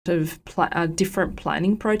of different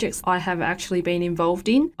planning projects I have actually been involved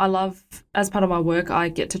in. I love, as part of my work, I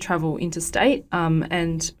get to travel interstate,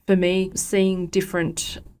 and for me, seeing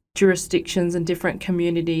different jurisdictions and different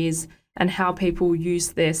communities and how people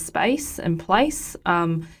use their space and place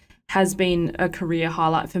has been a career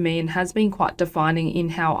highlight for me and has been quite defining in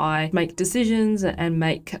how I make decisions and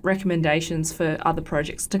make recommendations for other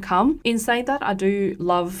projects to come. In saying that, I do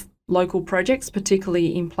love local projects,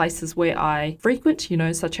 particularly in places where I frequent,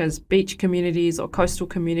 such as beach communities or coastal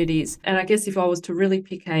communities. And I guess if I was to really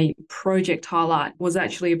pick a project highlight, was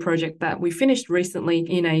actually a project that we finished recently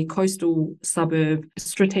in a coastal suburb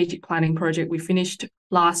strategic planning project we finished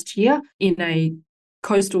last year in a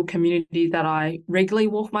coastal community that I regularly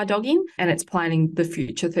walk my dog in, and it's planning the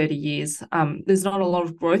future 30 years. There's not a lot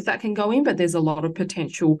of growth that can go in, but there's a lot of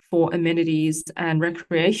potential for amenities and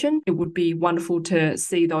recreation. It would be wonderful to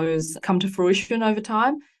see those come to fruition over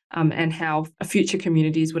time, and how future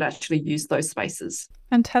communities would actually use those spaces.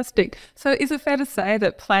 Fantastic. So is it fair to say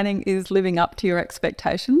that planning is living up to your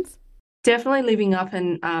expectations? Definitely living up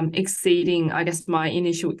and exceeding, I guess, my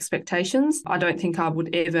initial expectations. I don't think I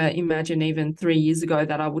would ever imagine even 3 years ago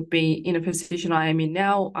that I would be in a position I am in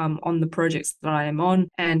now, on the projects that I am on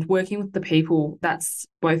and working with the people, that's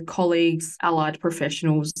both colleagues, allied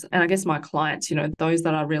professionals, and I guess my clients, those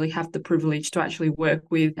that I really have the privilege to actually work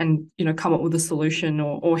with and, come up with a solution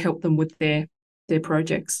or help them with their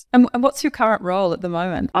projects. And what's your current role at the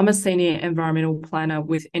moment? I'm a senior environmental planner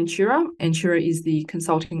with Ensura. Ensura is the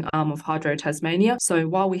consulting arm of Hydro Tasmania. So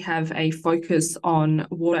while we have a focus on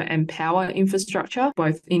water and power infrastructure,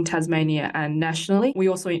 both in Tasmania and nationally, we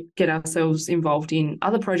also get ourselves involved in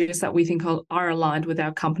other projects that we think are aligned with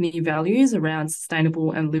our company values around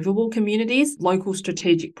sustainable and livable communities. Local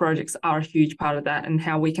strategic projects are a huge part of that, and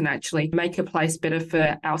how we can actually make a place better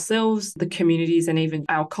for ourselves, the communities, and even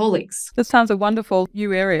our colleagues. That sounds a wonderful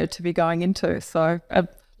new area to be going into. So I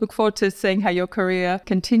look forward to seeing how your career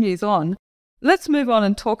continues on. Let's move on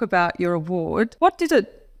and talk about your award. What did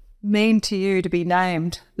it mean to you to be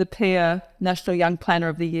named the PIA National Young Planner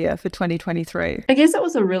of the Year for 2023? I guess it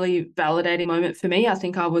was a really validating moment for me. I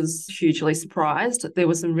think I was hugely surprised. There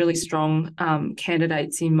were some really strong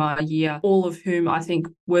candidates in my year, all of whom I think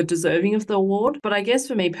were deserving of the award. But I guess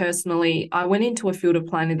for me personally, I went into a field of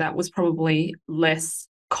planning that was probably less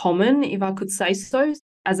common, if I could say so.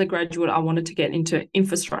 As a graduate, I wanted to get into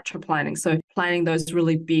infrastructure planning. So planning those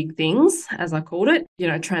really big things, as I called it,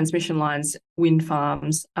 transmission lines, wind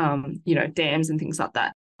farms, dams and things like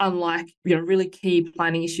that. Unlike, really key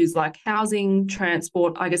planning issues like housing,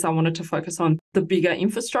 transport, I guess I wanted to focus on the bigger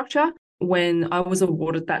infrastructure. When I was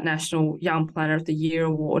awarded that National Young Planner of the Year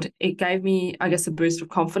award, it gave me, I guess, a boost of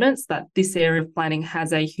confidence that this area of planning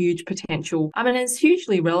has a huge potential. I mean, it's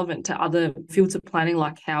hugely relevant to other fields of planning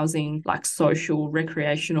like housing, like social,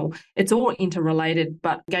 recreational. It's all interrelated,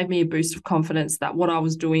 but gave me a boost of confidence that what I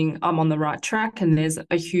was doing, I'm on the right track and there's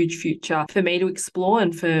a huge future for me to explore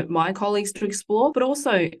and for my colleagues to explore, but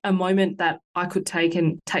also a moment that I could take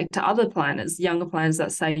to other planners, younger planners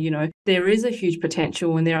that say, there is a huge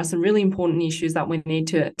potential and there are some really important issues that we need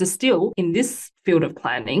to distill in this field of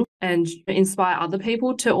planning and inspire other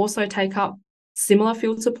people to also take up similar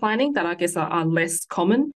fields of planning that I guess are less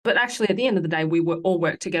common. But actually, at the end of the day, we all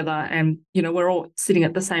work together and, we're all sitting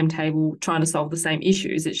at the same table trying to solve the same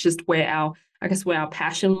issues. It's just where our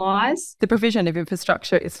passion lies. The provision of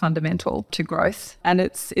infrastructure is fundamental to growth, and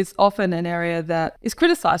it's often an area that is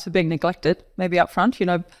criticised for being neglected, maybe up front.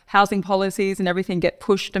 Housing policies and everything get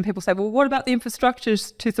pushed and people say, well, what about the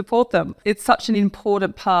infrastructures to support them? It's such an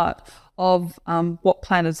important part of what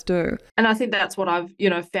planners do. And I think that's what I've,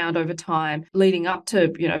 found over time leading up to,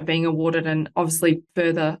 being awarded and obviously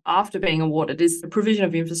further after being awarded is the provision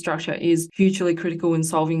of infrastructure is hugely critical in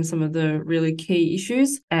solving some of the really key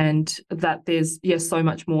issues, and that there's, so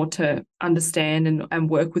much more to understand and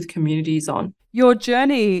work with communities on. Your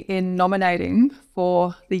journey in nominating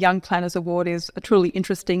for the Young Planners Award is a truly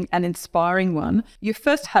interesting and inspiring one. You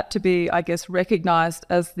first had to be, I guess, recognised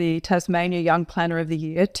as the Tasmania Young Planner of the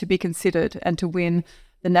Year to be considered and to win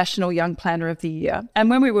the National Young Planner of the Year. And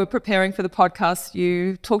when we were preparing for the podcast,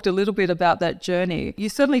 you talked a little bit about that journey. You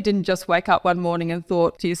certainly didn't just wake up one morning and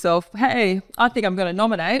thought to yourself, hey, I think I'm going to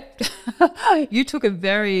nominate. You took a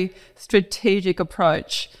very strategic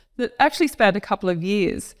approach that actually spanned a couple of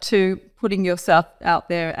years to putting yourself out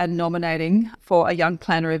there and nominating for a Young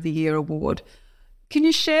Planner of the Year award. Can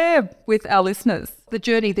you share with our listeners the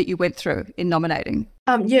journey that you went through in nominating?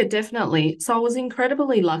 Yeah, definitely. So I was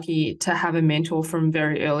incredibly lucky to have a mentor from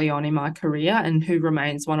very early on in my career and who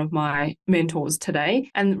remains one of my mentors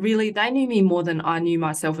today. And really, they knew me more than I knew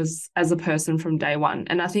myself as a person from day one.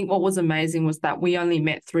 And I think what was amazing was that we only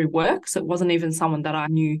met through work. So it wasn't even someone that I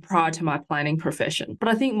knew prior to my planning profession. But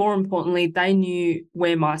I think more importantly, they knew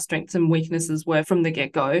where my strengths and weaknesses were from the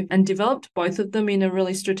get-go and developed both of them in a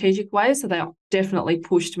really strategic way. So they definitely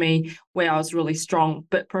pushed me where I was really strong,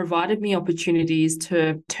 but provided me opportunities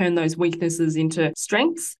to turn those weaknesses into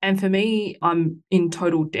strengths. And for me, I'm in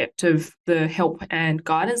total debt of the help and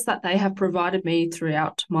guidance that they have provided me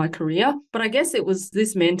throughout my career. But I guess it was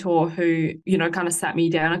this mentor who, kind of sat me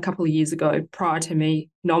down a couple of years ago prior to me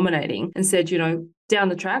nominating and said, down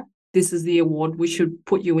the track, this is the award we should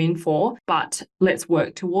put you in for, but let's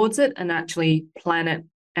work towards it and actually plan it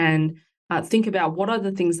and think about what are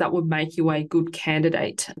the things that would make you a good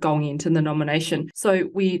candidate going into the nomination. So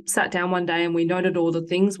we sat down one day and we noted all the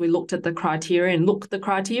things. We looked at the criteria and the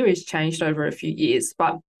criteria has changed over a few years,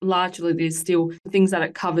 but largely there's still things that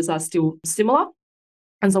it covers are still similar.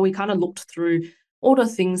 And so we kind of looked through all the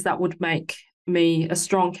things that would make me a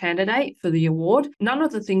strong candidate for the award. None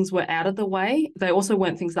of the things were out of the way. They also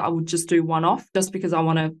weren't things that I would just do one off just because I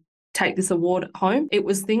want to take this award home. It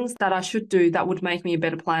was things that I should do that would make me a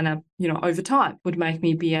better planner, over time, would make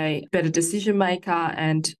me be a better decision maker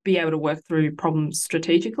and be able to work through problems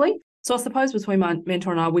strategically. So I suppose between my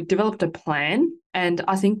mentor and I, we developed a plan. And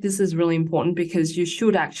I think this is really important because you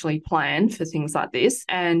should actually plan for things like this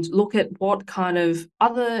and look at what kind of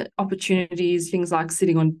other opportunities, things like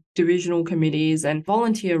sitting on divisional committees and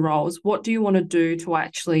volunteer roles, what do you want to do to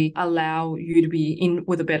actually allow you to be in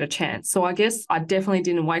with a better chance? So I guess I definitely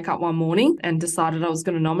didn't wake up one morning and decided I was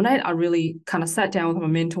going to nominate. I really kind of sat down with my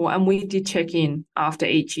mentor and we did check in after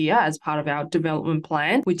each year as part of our development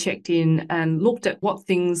plan. We checked in and looked at what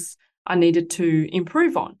things I needed to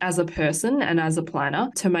improve on as a person and as a planner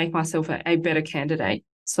to make myself a better candidate.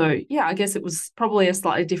 So, yeah, I guess it was probably a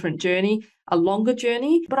slightly different journey, a longer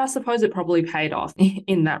journey, but I suppose it probably paid off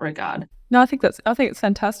in that regard. No, I think it's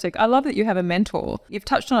fantastic. I love that you have a mentor. You've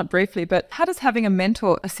touched on it briefly, but how does having a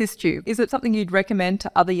mentor assist you? Is it something you'd recommend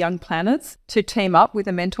to other young planners to team up with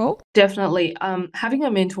a mentor? Definitely. Having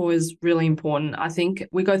a mentor is really important. I think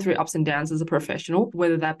we go through ups and downs as a professional,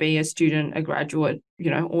 whether that be a student, a graduate,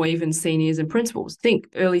 or even seniors and principals. Think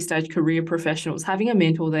early stage career professionals, having a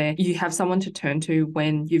mentor there, you have someone to turn to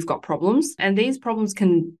when you've got problems. And these problems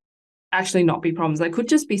can actually not be problems. They could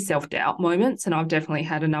just be self-doubt moments, and I've definitely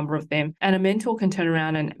had a number of them. And a mentor can turn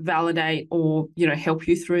around and validate or, help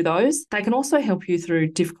you through those. They can also help you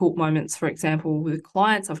through difficult moments. For example, with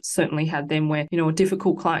clients, I've certainly had them where, a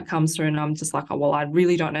difficult client comes through and I'm just like, oh, well, I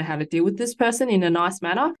really don't know how to deal with this person in a nice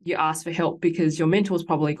manner. You ask for help because your mentor's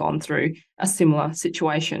probably gone through a similar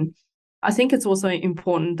situation. I think it's also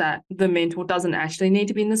important that the mentor doesn't actually need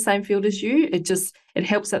to be in the same field as you. It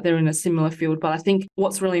helps that they're in a similar field. But I think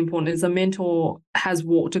what's really important is a mentor has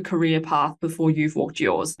walked a career path before you've walked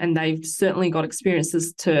yours. And they've certainly got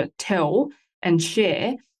experiences to tell and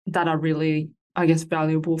share that are really, I guess,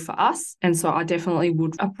 valuable for us. And so I definitely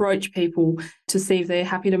would approach people to see if they're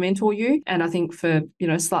happy to mentor you. And I think for,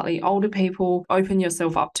 slightly older people, open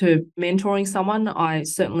yourself up to mentoring someone. I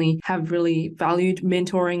certainly have really valued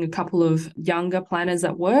mentoring a couple of younger planners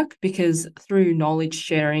at work because through knowledge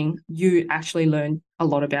sharing, you actually learn a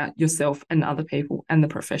lot about yourself and other people and the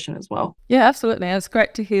profession as well. Yeah, absolutely. And it's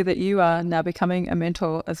great to hear that you are now becoming a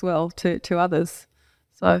mentor as well to others.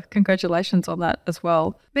 So congratulations on that as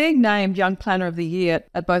well. Being named Young Planner of the Year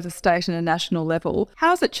at both a state and a national level, how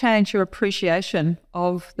has it changed your appreciation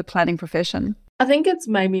of the planning profession? I think it's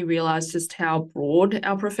made me realise just how broad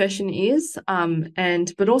our profession is,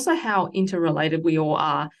 but also how interrelated we all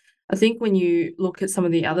are. I think when you look at some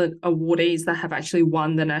of the other awardees that have actually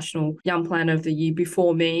won the National Young Planner of the Year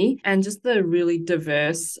before me, and just the really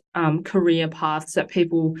diverse career paths that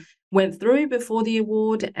people went through before the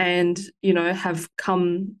award and, have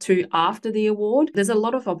come to after the award, there's a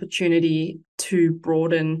lot of opportunity to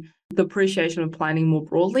broaden the appreciation of planning more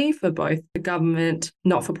broadly for both the government,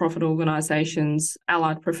 not-for-profit organisations,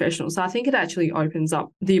 allied professionals. So I think it actually opens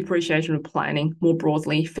up the appreciation of planning more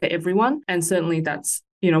broadly for everyone. And certainly that's,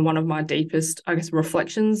 one of my deepest, I guess,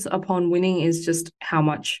 reflections upon winning is just how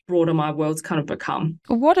much broader my world's kind of become.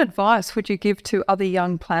 What advice would you give to other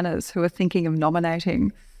young planners who are thinking of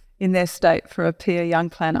nominating in their state for a PIA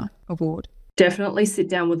Young Planner Award? Definitely sit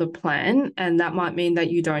down with a plan, and that might mean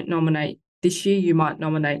that you don't nominate this year, you might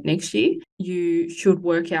nominate next year. You should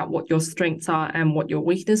work out what your strengths are and what your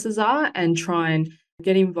weaknesses are and try and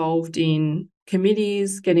get involved in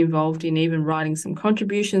committees, get involved in even writing some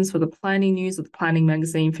contributions for the planning news or the planning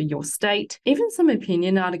magazine for your state, even some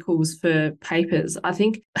opinion articles for papers. I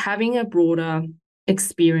think having a broader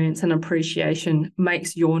experience and appreciation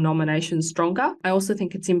makes your nomination stronger. I also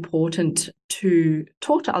think it's important to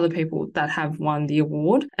talk to other people that have won the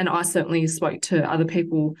award. And I certainly spoke to other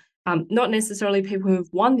people, not necessarily people who have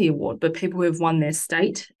won the award, but people who have won their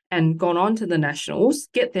state and gone on to the nationals,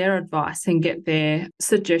 get their advice and get their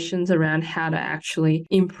suggestions around how to actually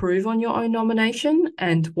improve on your own nomination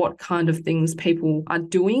and what kind of things people are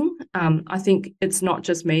doing. I think it's not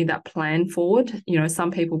just me that plan forward. You know,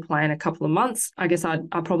 some people plan a couple of months. I guess I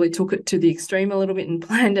probably took it to the extreme a little bit and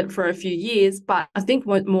planned it for a few years. But I think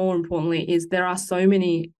what more importantly is there are so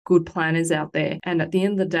many good planners out there. And at the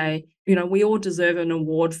end of the day, you know, we all deserve an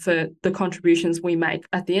award for the contributions we make.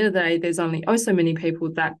 At the end of the day, there's only so many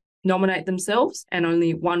people that nominate themselves and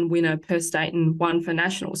only one winner per state and one for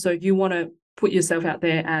national. So you want to put yourself out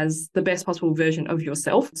there as the best possible version of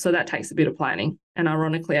yourself. So that takes a bit of planning. And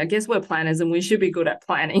ironically, I guess we're planners and we should be good at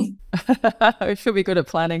planning. We should be good at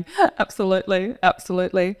planning. Absolutely.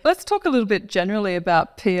 Absolutely. Let's talk a little bit generally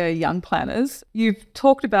about PIA young planners. You've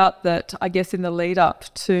talked about that, I guess, in the lead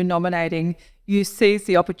up to nominating, you seized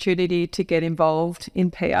the opportunity to get involved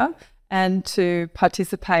in PIA and to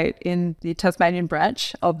participate in the Tasmanian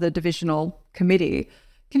branch of the Divisional Committee.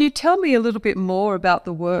 Can you tell me a little bit more about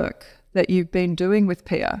the work that you've been doing with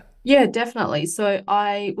PIA? Yeah, definitely. So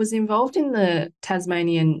I was involved in the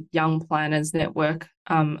Tasmanian Young Planners Network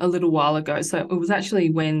a little while ago. So it was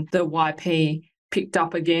actually when the YP picked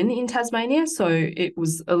up again in Tasmania. So it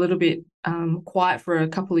was a little bit quiet for a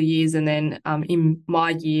couple of years. And then in my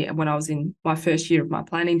year, when I was in my first year of my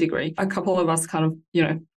planning degree, a couple of us kind of, you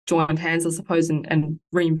know, joined hands, I suppose, and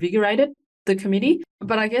reinvigorated the committee.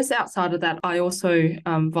 But I guess outside of that, I also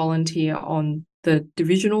volunteer on the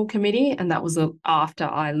divisional committee, and that was after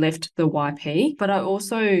I left the YP. But I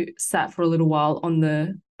also sat for a little while on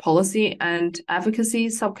the policy and advocacy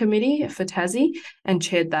subcommittee for Tassie and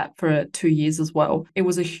chaired that for 2 years as well. It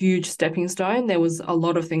was a huge stepping stone. There was a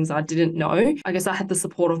lot of things I didn't know. I guess I had the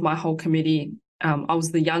support of my whole committee. I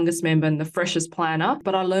was the youngest member and the freshest planner,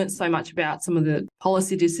 but I learned so much about some of the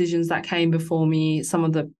policy decisions that came before me, some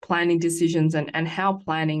of the planning decisions and how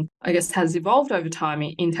planning, I guess, has evolved over time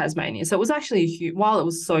in Tasmania. So it was actually while it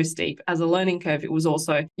was so steep as a learning curve, it was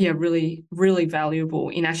also, really, really valuable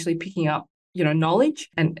in actually picking up, you know, knowledge.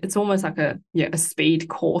 And it's almost like a speed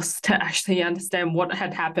course to actually understand what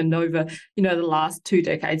had happened over, you know, the last 2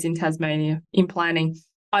 decades in Tasmania in planning.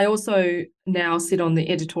 I also now sit on the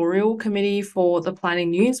editorial committee for the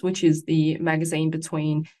Planning News, which is the magazine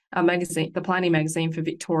between the planning magazine for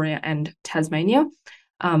Victoria and Tasmania.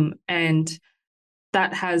 And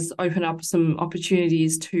that has opened up some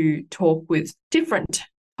opportunities to talk with different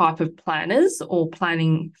type of planners or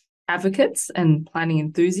planning advocates and planning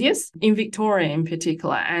enthusiasts in Victoria in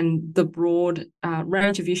particular, and the broad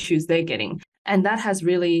range of issues they're getting. And that has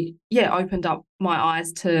really, opened up my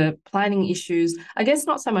eyes to planning issues. I guess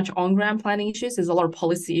not so much on-ground planning issues. There's a lot of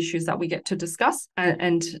policy issues that we get to discuss,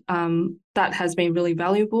 and that has been really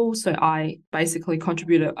valuable. So I basically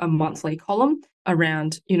contribute a monthly column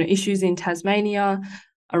around, you know, issues in Tasmania,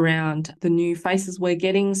 around the new faces we're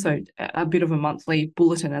getting. So a bit of a monthly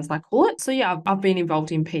bulletin, as I call it. So I've been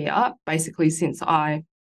involved in PIA basically since I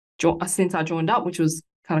joined up, which was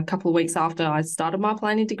kind of a couple of weeks after I started my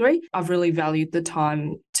planning degree. I've really valued the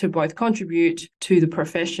time to both contribute to the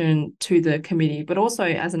profession, to the committee, but also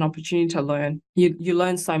as an opportunity to learn. You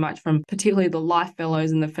learn so much from particularly the life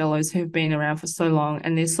fellows and the fellows who've been around for so long,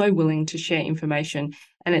 and they're so willing to share information.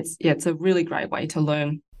 And it's a really great way to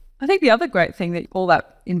learn. I think the other great thing that all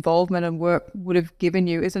that involvement and work would have given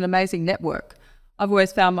you is an amazing network. I've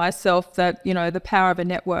always found myself that, you know, the power of a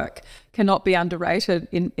network cannot be underrated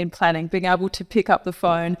in planning. Being able to pick up the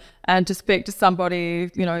phone and to speak to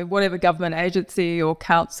somebody, you know, whatever government agency or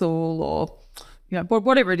council or, you know,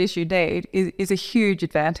 whatever it is you need is a huge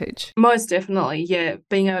advantage. Most definitely, yeah.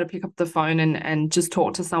 Being able to pick up the phone and just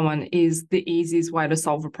talk to someone is the easiest way to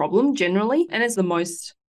solve a problem generally, and it's the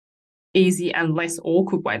most easy and less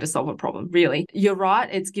awkward way to solve a problem, really. You're right,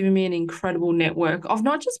 it's given me an incredible network of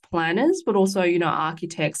not just planners, but also, you know,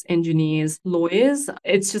 architects, engineers, lawyers.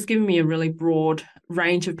 It's just given me a really broad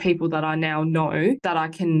range of people that I now know that I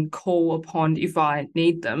can call upon if I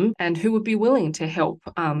need them and who would be willing to help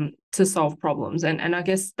to solve problems. And I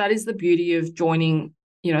guess that is the beauty of joining,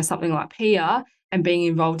 you know, something like PIA and being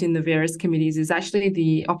involved in the various committees is actually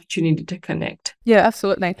the opportunity to connect. Yeah,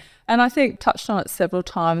 absolutely. And I think touched on it several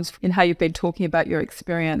times in how you've been talking about your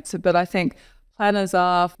experience, but I think planners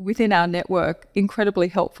are, within our network, incredibly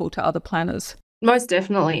helpful to other planners. Most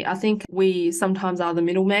definitely. I think we sometimes are the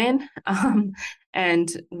middleman,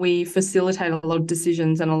 and we facilitate a lot of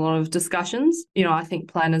decisions and a lot of discussions. I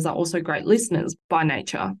think planners are also great listeners by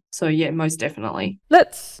nature. So yeah, most definitely.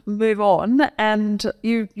 Let's move on. And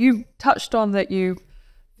you touched on that you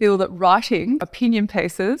feel that writing opinion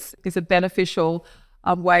pieces is a beneficial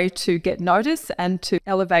way to get notice and to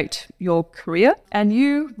elevate your career. And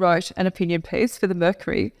you wrote an opinion piece for the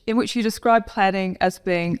Mercury in which you describe planning as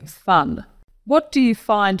being fun. What do you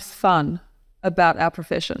find fun about our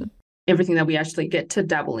profession? Everything that we actually get to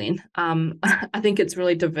dabble in. I think it's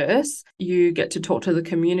really diverse. You get to talk to the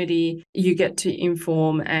community, you get to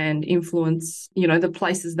inform and influence, the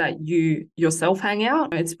places that you yourself hang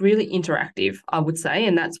out. It's really interactive, I would say,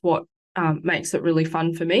 and that's what makes it really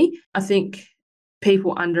fun for me. I think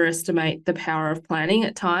people underestimate the power of planning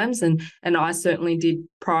at times, and I certainly did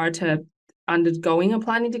prior to undergoing a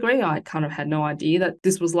planning degree. I kind of had no idea that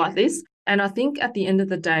this was like this. And I think at the end of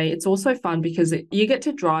the day, it's also fun because you get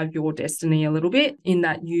to drive your destiny a little bit in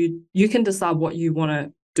that you can decide what you want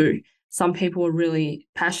to do. Some people are really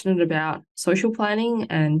passionate about social planning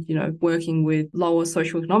and, working with lower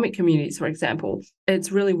socioeconomic communities, for example.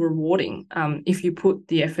 It's really rewarding. If you put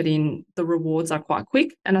the effort in, the rewards are quite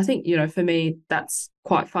quick. And I think, for me, that's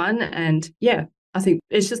quite fun. And yeah, I think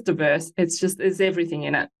it's just diverse. There's everything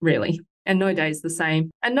in it, really. And no day is the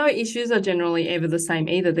same. And no issues are generally ever the same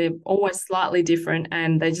either. They're always slightly different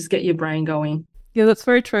and they just get your brain going. Yeah, that's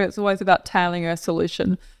very true. It's always about tailoring a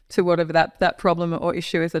solution to whatever that problem or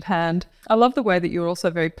issue is at hand. I love the way that you're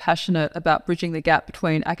also very passionate about bridging the gap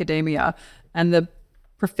between academia and the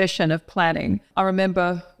profession of planning. I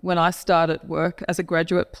remember when I started work as a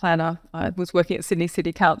graduate planner, I was working at Sydney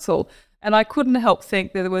City Council, and I couldn't help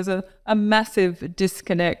think that there was a massive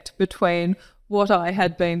disconnect between what I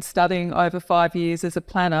had been studying over 5 years as a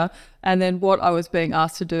planner and then what I was being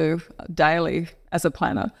asked to do daily as a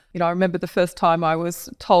planner. I remember the first time I was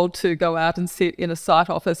told to go out and sit in a site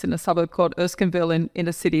office in a suburb called Erskineville in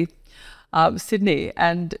inner city Sydney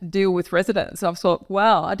and deal with residents. I thought,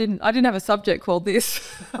 wow, I didn't have a subject called this.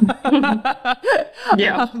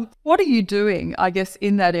 Yeah. What are you doing, I guess,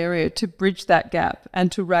 in that area to bridge that gap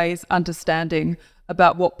and to raise understanding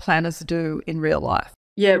about what planners do in real life?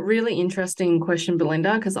 Yeah, really interesting question,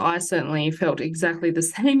 Belinda, because I certainly felt exactly the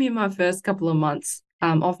same in my first couple of months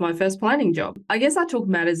of my first planning job. I guess I took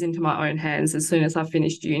matters into my own hands as soon as I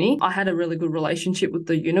finished uni. I had a really good relationship with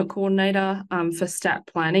the unit coordinator for stat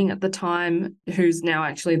planning at the time, who's now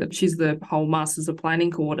actually she's the whole Masters of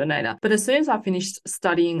Planning coordinator. But as soon as I finished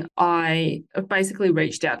studying, I basically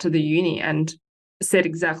reached out to the uni and said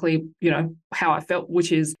exactly, how I felt,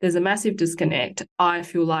 which is there's a massive disconnect. I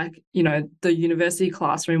feel like, the university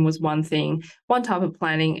classroom was one thing, one type of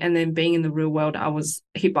planning, and then being in the real world, I was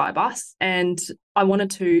hit by a bus. And I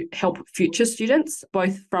wanted to help future students,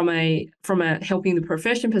 both from a helping the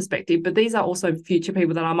profession perspective, but these are also future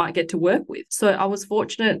people that I might get to work with. So I was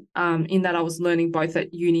fortunate in that I was learning both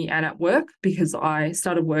at uni and at work, because I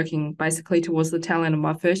started working basically towards the tail end of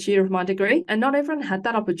my first year of my degree, and not everyone had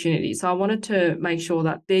that opportunity. So I wanted to make sure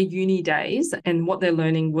that their uni days and what they're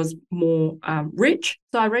learning was more rich.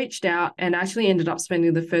 So I reached out and actually ended up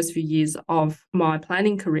spending the first few years of my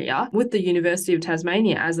planning career with the University of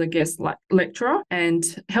Tasmania as a guest lecturer and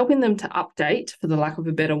helping them to update, for the lack of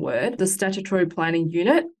a better word, the statutory planning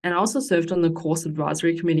unit. And I also served on the course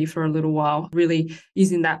advisory committee for a little while, really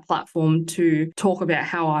using that platform to talk about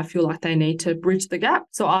how I feel like they need to bridge the gap.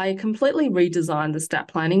 So I completely redesigned the stat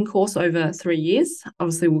planning course over 3 years.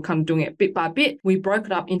 Obviously, we're kind of doing it bit by bit. We broke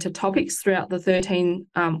it up into topics throughout the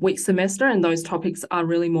 13-week semester, and those topics are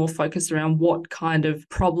really more focused around what kind of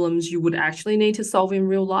problems you would actually need to solve in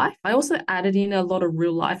real life. I also added in a lot of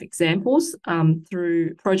real life examples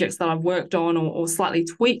through projects that I've worked on or slightly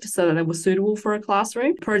tweaked so that they were suitable for a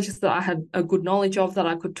classroom, projects that I had a good knowledge of that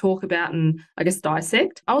I could talk about and, I guess,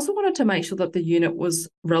 dissect. I also wanted to make sure that the unit was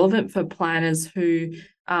relevant for planners who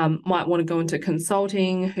might want to go into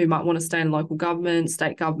consulting, who might want to stay in local government,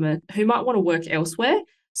 state government, who might want to work elsewhere.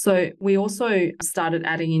 So we also started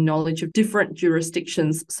adding in knowledge of different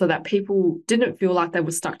jurisdictions so that people didn't feel like they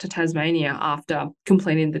were stuck to Tasmania after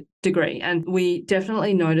completing the degree. And we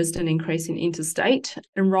definitely noticed an increase in interstate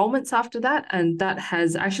enrolments after that. And that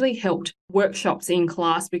has actually helped workshops in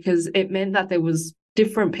class because it meant that there was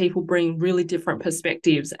different people bring really different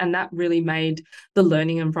perspectives, and that really made the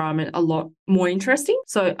learning environment a lot more interesting.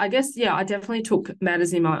 So I guess, yeah, I definitely took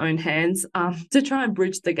matters in my own hands to try and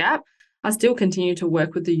bridge the gap. I still continue to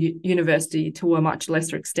work with the university to a much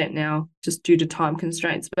lesser extent now, just due to time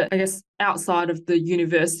constraints. But I guess outside of the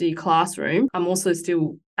university classroom, I'm also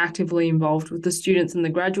still actively involved with the students and the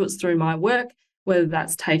graduates through my work. whether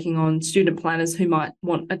that's taking on student planners who might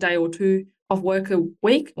want a day or two of work a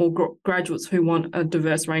week, or graduates who want a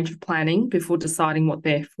diverse range of planning before deciding what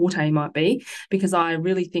their forte might be. Because I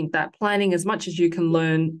really think that planning, as much as you can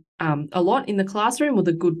learn a lot in the classroom with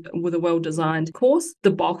a well-designed course,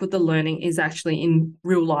 the bulk of the learning is actually in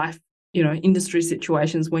real life, industry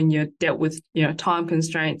situations when you're dealt with, time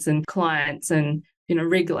constraints and clients and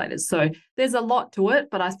regulators. So there's a lot to it,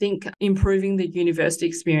 but I think improving the university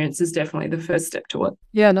experience is definitely the first step to it.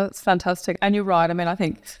 Yeah, no, that's fantastic. And you're right. I mean, I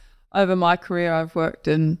think over my career, I've worked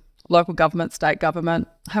in local government, state government,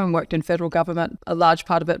 haven't worked in federal government, a large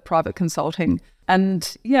part of it private consulting.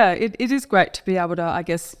 And yeah, it is great to be able to, I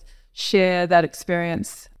guess, share that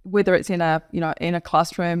experience, whether it's in a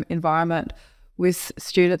classroom environment with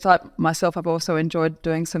students. Like myself, I've also enjoyed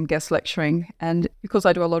doing some guest lecturing, and because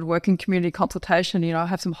I do a lot of work in community consultation, I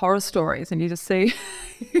have some horror stories, and you just see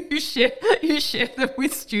you share them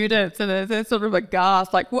with students, and they're sort of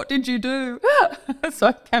aghast, like, what did you do? So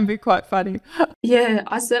it can be quite funny. Yeah,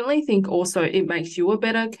 I certainly think also it makes you a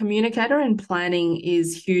better communicator, and planning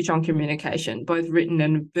is huge on communication, both written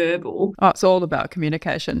and verbal. Oh, it's all about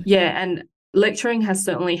communication. Yeah, and lecturing has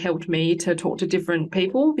certainly helped me to talk to different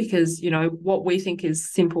people, because, what we think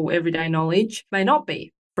is simple everyday knowledge may not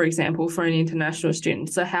be, for example, for an international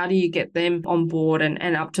student. So how do you get them on board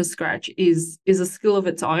and up to scratch is a skill of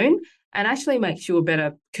its own, and actually makes you a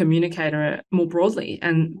better communicator more broadly.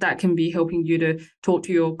 And that can be helping you to talk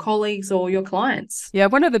to your colleagues or your clients. Yeah,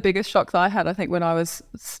 one of the biggest shocks I had, I think, when I was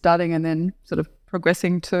studying and then sort of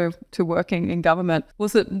progressing to working in government,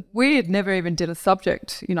 was that we had never even did a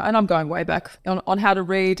subject, and I'm going way back, on how to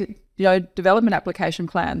read, development application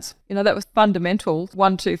plans. That was fundamental,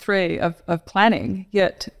 1, 2, 3 of planning,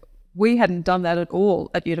 yet we hadn't done that at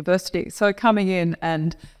all at university. So coming in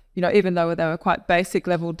and, even though they were quite basic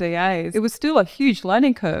level DAs, it was still a huge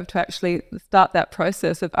learning curve to actually start that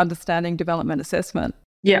process of understanding development assessment.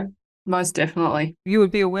 Yeah. Most definitely. You would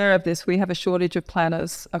be aware of this. We have a shortage of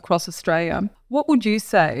planners across Australia. What would you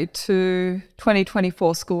say to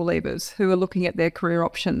 2024 school leavers who are looking at their career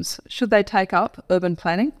options? Should they take up urban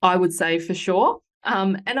planning? I would say for sure.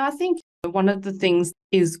 And I think one of the things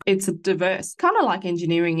is it's a diverse, kind of like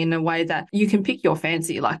engineering in a way that you can pick your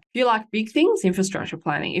fancy. Like if you like big things, infrastructure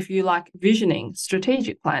planning. If you like visioning,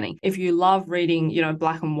 strategic planning. If you love reading,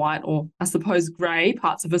 black and white, or I suppose grey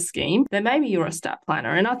parts of a scheme, then maybe you're a stat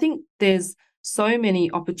planner. And I think there's so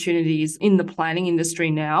many opportunities in the planning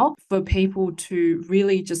industry now for people to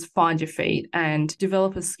really just find your feet and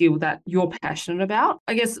develop a skill that you're passionate about.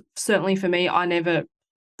 I guess certainly for me, I never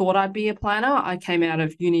thought I'd be a planner. I came out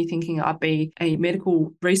of uni thinking I'd be a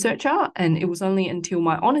medical researcher, and it was only until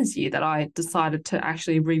my honours year that I decided to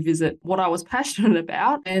actually revisit what I was passionate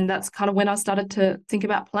about, and that's kind of when I started to think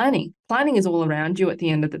about planning. Planning is all around you at the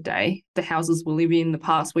end of the day. The houses we live in, the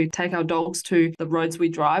parks we take our dogs to, the roads we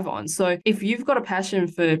drive on. So if you've got a passion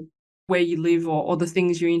for where you live or the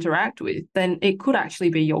things you interact with, then it could actually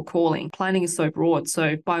be your calling. Planning is so broad,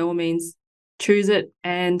 so by all means, choose it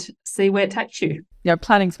and see where it takes you. Yeah,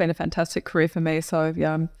 planning's been a fantastic career for me. So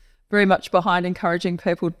yeah, I'm very much behind encouraging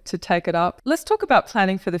people to take it up. Let's talk about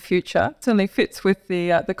planning for the future. It certainly fits with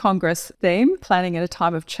the Congress theme, planning at a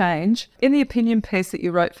time of change. In the opinion piece that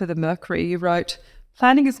you wrote for the Mercury, you wrote,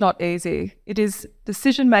 "Planning is not easy. It is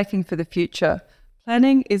decision-making for the future.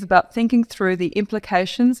 Planning is about thinking through the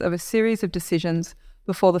implications of a series of decisions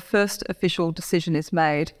before the first official decision is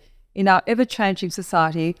made. In our ever-changing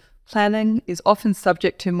society, planning is often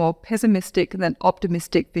subject to more pessimistic than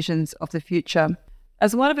optimistic visions of the future."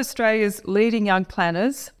 As one of Australia's leading young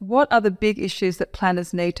planners, what are the big issues that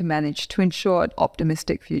planners need to manage to ensure an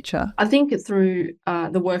optimistic future? I think through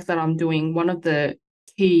the work that I'm doing, one of the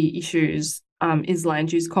key issues is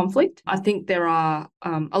land use conflict. I think there are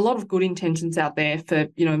a lot of good intentions out there for,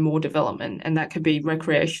 more development, and that could be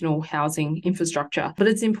recreational, housing, infrastructure. But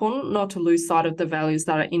it's important not to lose sight of the values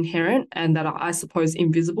that are inherent and that are, I suppose,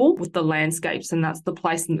 invisible with the landscapes, and that's the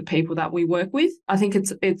place and the people that we work with. I think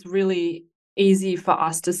it's really easy for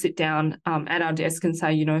us to sit down at our desk and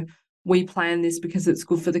say, we plan this because it's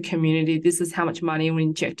good for the community. This is how much money we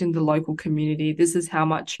inject in the local community. This is how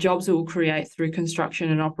much jobs it will create through construction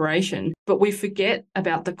and operation. But we forget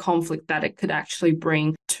about the conflict that it could actually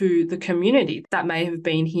bring to the community that may have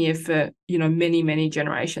been here for, many, many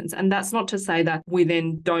generations. And that's not to say that we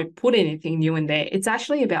then don't put anything new in there. It's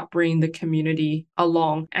actually about bringing the community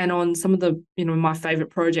along. And on some of the, my favourite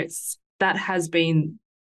projects, that has been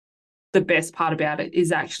the best part about it,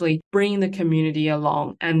 is actually bringing the community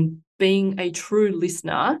along and being a true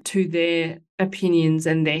listener to their opinions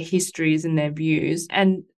and their histories and their views.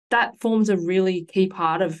 And that forms a really key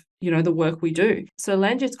part of, the work we do. So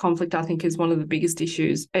land use conflict, I think, is one of the biggest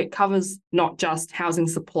issues. It covers not just housing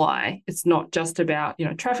supply. It's not just about,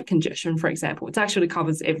 traffic congestion, for example. It actually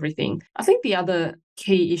covers everything. I think the other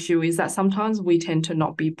key issue is that sometimes we tend to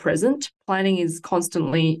not be present. Planning is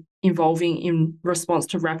constantly evolving in response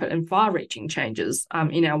to rapid and far-reaching changes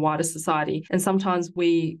in our wider society. And sometimes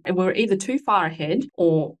we're either too far ahead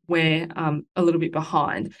or we're a little bit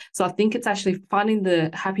behind. So I think it's actually finding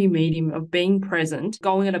the happy medium of being present,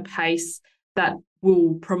 going at a pace that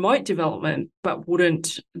will promote development but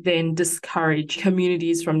wouldn't then discourage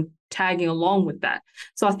communities from tagging along with that.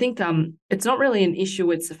 So I think it's not really an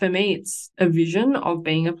issue. For me, it's a vision of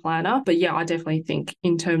being a planner. But yeah, I definitely think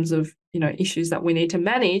in terms of, issues that we need to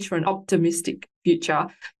manage for an optimistic future,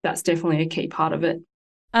 that's definitely a key part of it.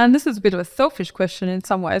 And this is a bit of a selfish question in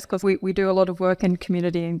some ways, because we do a lot of work in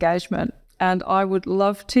community engagement. And I would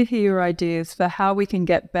love to hear your ideas for how we can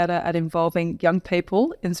get better at involving young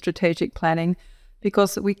people in strategic planning,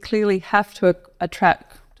 because we clearly have to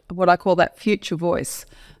attract what I call that future voice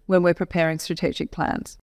when we're preparing strategic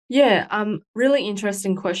plans. Yeah, really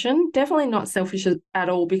interesting question. Definitely not selfish at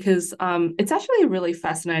all, because it's actually a really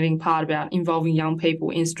fascinating part about involving young people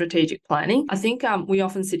in strategic planning. I think we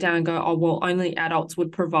often sit down and go, oh, well, only adults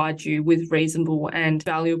would provide you with reasonable and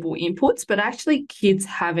valuable inputs, but actually kids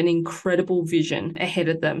have an incredible vision ahead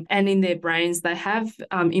of them. And in their brains, they have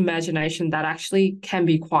imagination that actually can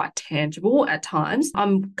be quite tangible at times.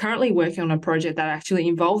 I'm currently working on a project that actually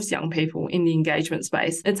involves young people in the engagement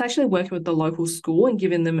space. It's actually working with the local school and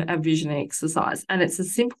giving them a visioning exercise. And it's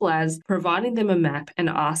as simple as providing them a map and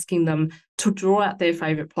asking them to draw out their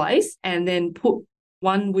favourite place and then put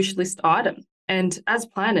one wish list item. And as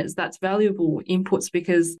planners, that's valuable inputs,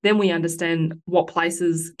 because then we understand what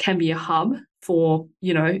places can be a hub for,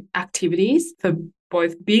 activities for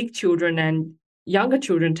both big children and younger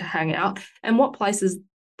children to hang out, and what places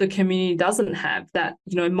the community doesn't have that,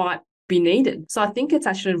 might be needed. So I think it's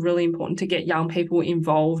actually really important to get young people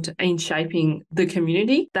involved in shaping the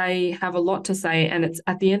community. They have a lot to say, and it's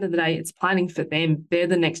at the end of the day, it's planning for them. They're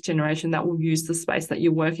the next generation that will use the space that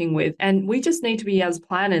you're working with. And we just need to be, as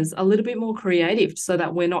planners, a little bit more creative so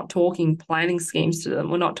that we're not talking planning schemes to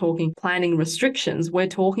them. We're not talking planning restrictions. We're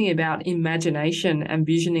talking about imagination and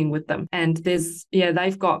visioning with them. And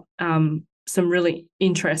they've got some really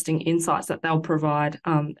interesting insights that they'll provide.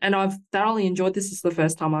 And I've thoroughly enjoyed this. This is the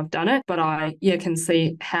first time I've done it, but I can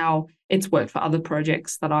see how it's worked for other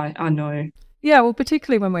projects that I know. Yeah, well,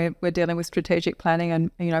 particularly when we're dealing with strategic planning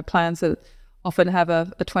and, plans that often have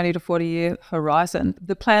a 20 to 40 year horizon.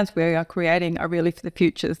 The plans we are creating are really for the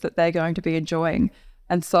futures that they're going to be enjoying.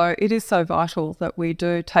 And so it is so vital that we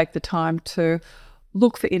do take the time to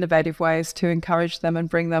look for innovative ways to encourage them and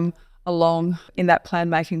bring them along in that plan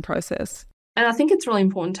making process. And I think it's really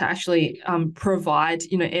important to actually provide,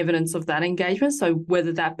 evidence of that engagement. So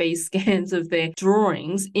whether that be scans of their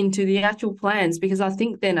drawings into the actual plans, because I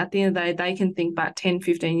think then at the end of the day, they can think back 10,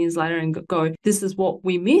 15 years later and go, this is what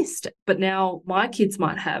we missed, but now my kids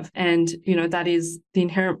might have. And, that is the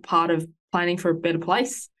inherent part of planning for a better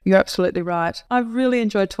place. You're absolutely right. I've really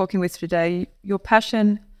enjoyed talking with you today. Your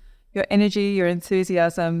passion, your energy, your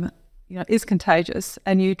enthusiasm, is contagious,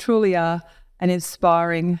 and you truly are an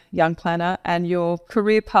inspiring young planner, and your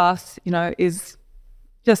career path, is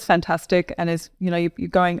just fantastic, and is, you're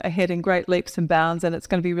going ahead in great leaps and bounds, and it's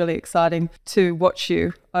going to be really exciting to watch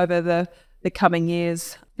you over the coming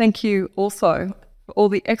years. Thank you also for all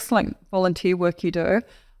the excellent volunteer work you do.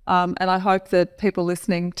 And I hope that people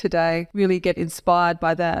listening today really get inspired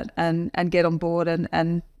by that and get on board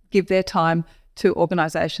and give their time to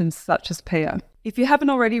organisations such as PIA. If you haven't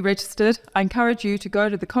already registered, I encourage you to go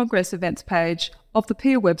to the Congress events page of the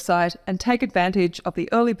PIA website and take advantage of the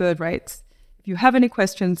early bird rates. If you have any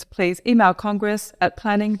questions, please email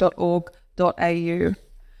congress@planning.org.au.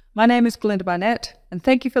 My name is Belinda Barnett, and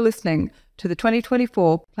thank you for listening to the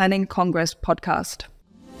 2024 Planning Congress podcast.